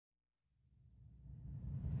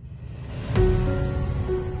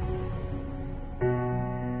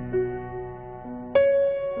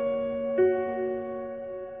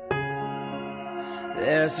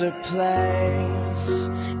There's a place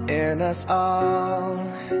in us all,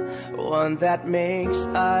 one that makes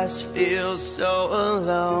us feel so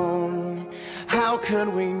alone. How could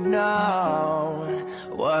we know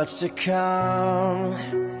what's to come?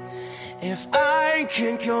 If I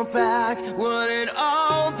could go back, would it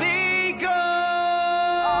all be gone?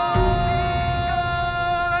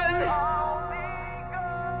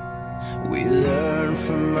 We learn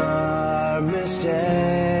from our mistakes,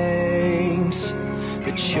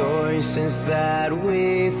 the choices that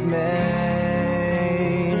we've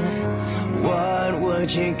made. What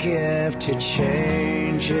would you give to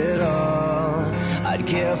change it all? I'd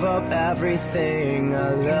give up everything I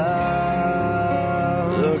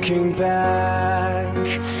love. Looking back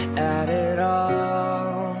at it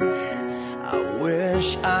all, I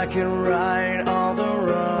wish I could right all the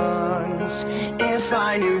wrongs. If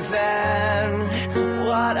I knew then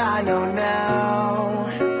what I know now,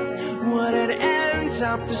 would it end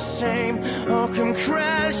up the same or come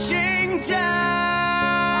crashing down?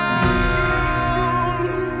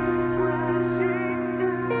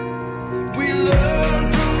 We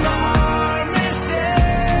learn from our mistakes,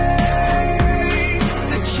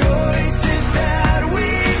 the choices that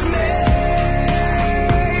we've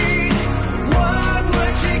made. What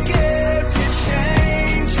would you give to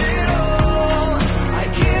change it all?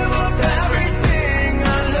 I'd give up everything I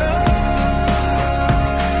love.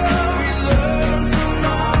 We learn from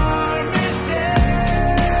our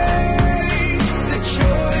mistakes, the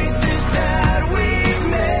choices that we've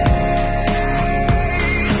made.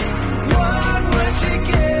 What would you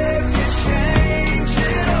give to change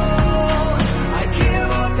it all? I'd give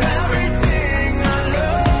up everything I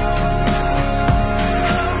love.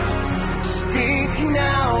 Speak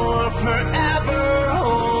now or forever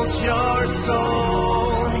hold your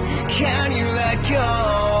soul. Can you let go?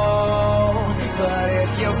 But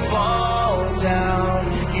if you fall down,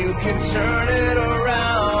 you can turn it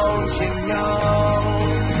around. You know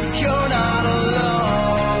you're not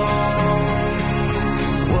alone.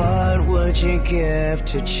 What would you give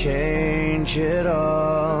to change it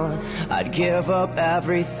all? I'd give up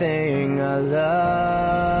everything I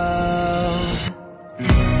love.